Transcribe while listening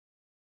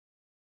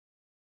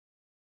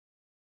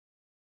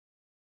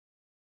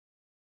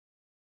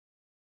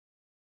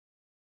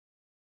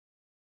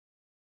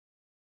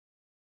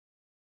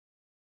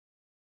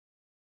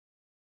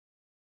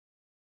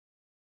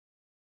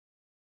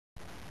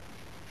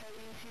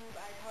YouTube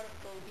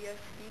iPhotophobia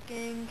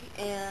speaking,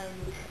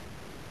 and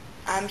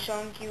I'm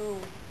showing you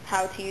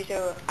how to use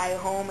your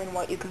iHome and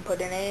what you can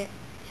put in it.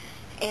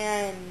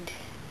 And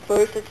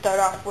first, let's start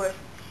off with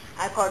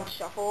iPod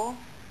Shuffle.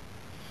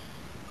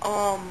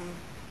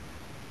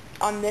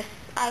 On this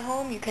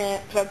iHome, you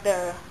can't plug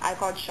the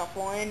iPod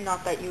Shuffle in.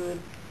 Not that you would.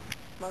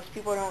 Most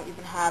people don't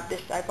even have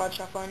this iPod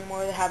Shuffle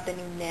anymore. They have the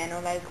new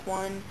Nano-like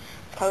one.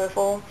 It's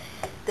colorful.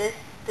 This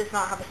does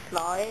not have a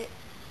slot,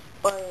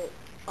 but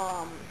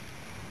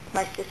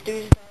my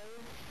sister's does.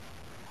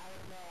 I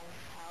don't know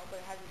how, but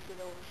it has this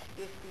little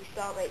USB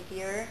slot right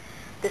here.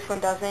 This one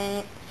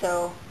doesn't,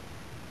 so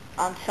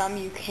on some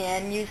you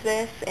can use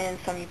this, and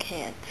some you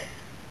can't.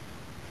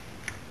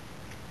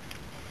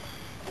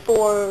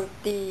 For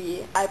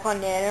the iPod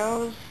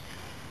Nanos,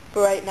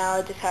 for right now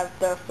I just have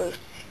the first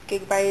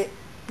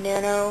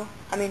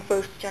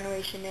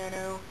generation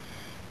Nano,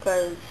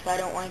 because I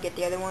don't want to get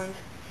the other ones.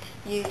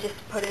 You just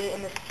put it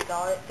in the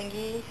slot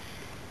thingy,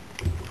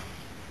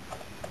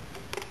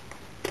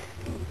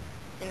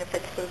 and it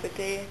fits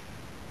perfectly.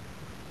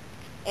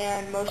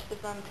 And most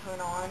of them turn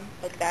on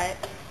like that.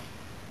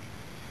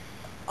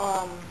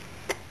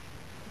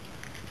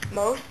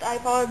 Most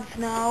iPods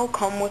now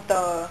come with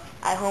the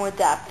iHome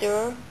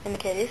adapter in the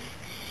case.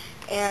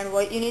 And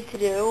what you need to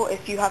do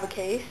if you have a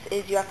case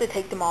is you have to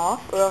take them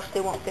off, or else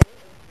they won't fit.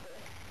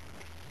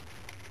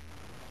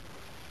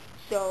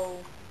 So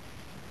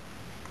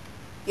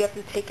you have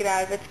to take it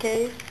out of its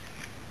case,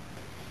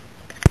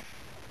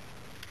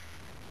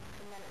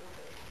 and then it will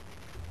fit.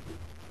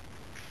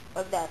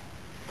 Like that.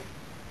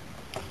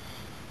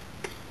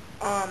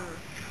 For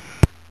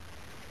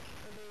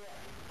the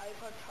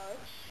iPod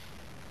Touch,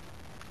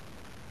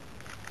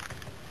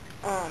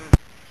 so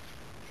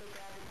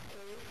grab its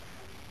case,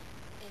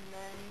 and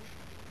then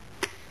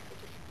it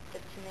just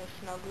fits in there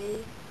snugly,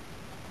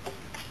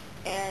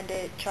 and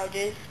it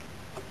charges,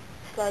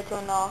 slides to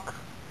unlock,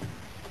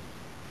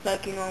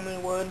 like you normally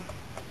would.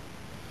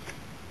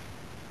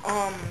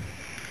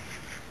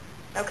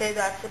 Okay,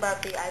 that's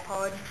about the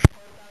iPod.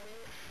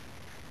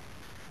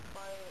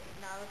 But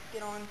now let's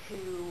get on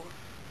to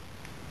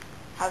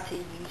how to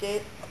use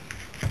it.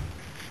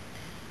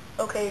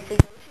 Okay, to go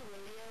to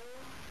radio,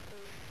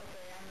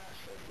 okay, I'm not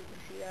sure if you can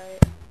see that.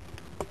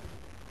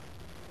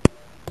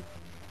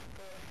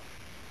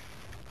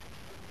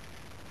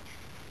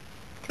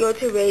 To go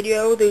to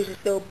radio, there's this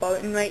little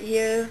button right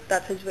here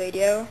that says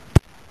radio.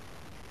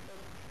 So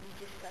you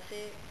just press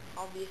it,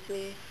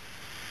 obviously.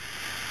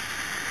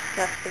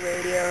 That's the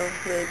radio,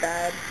 really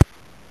bad.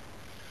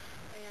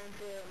 And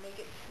to make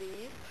it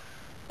sleep,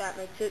 that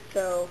makes it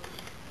so,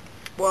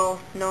 well,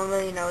 no one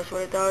really knows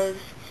what it does.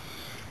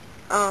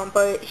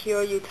 But here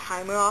are your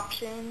timer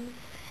options.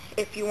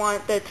 If you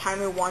want the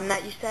timer 1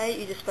 that you set,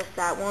 you just press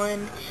that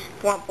one.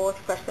 If you want both,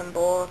 press them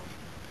both.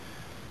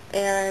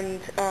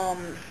 And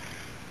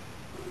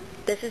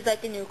this is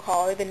like a new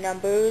caller. The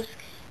numbers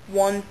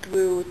 1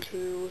 through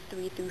 2,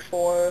 3 through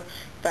 4,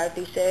 5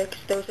 through 6.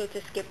 Those are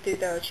to skip through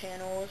the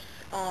channels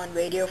on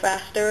radio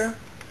faster.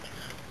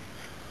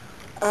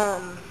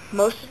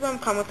 Most of them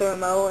come with a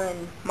remote,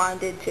 and mine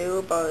did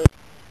too, but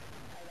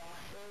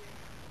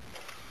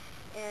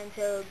and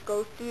to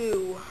go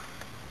through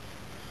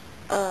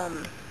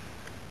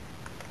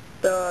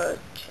the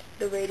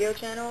radio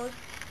channels,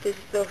 there's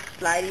this little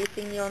slidey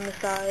thingy on the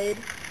side,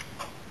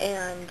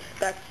 and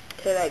that's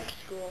to like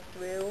scroll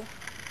through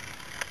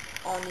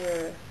on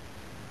your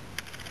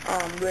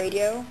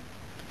radio.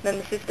 Then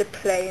this is the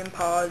play and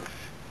pause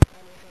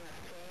anything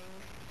that's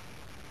playing.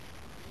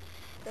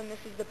 Then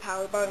this is the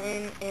power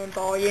button and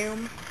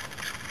volume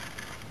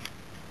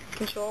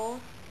control,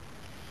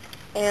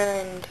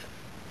 and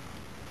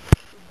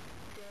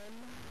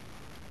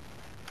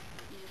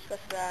you just press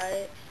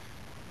that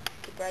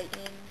to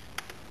brighten.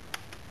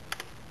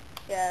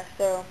 Yeah,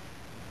 so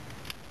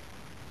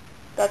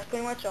that's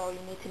pretty much all you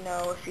need to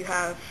know if you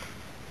have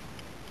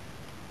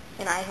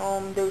an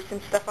iHome. There's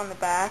some stuff on the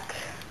back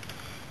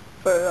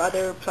for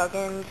other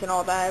plugins and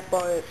all that,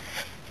 but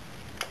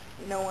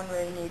no one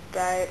really needs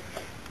that.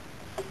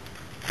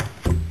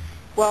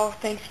 Well,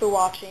 thanks for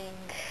watching,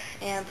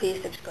 and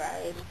please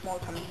subscribe. More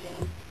coming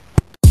soon.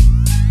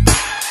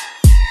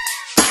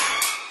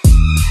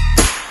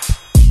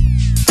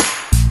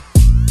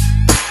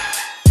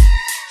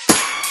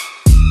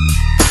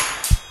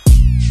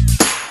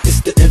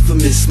 The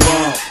infamous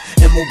mob,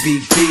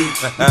 MOBB, you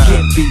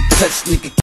can't be touched, nigga.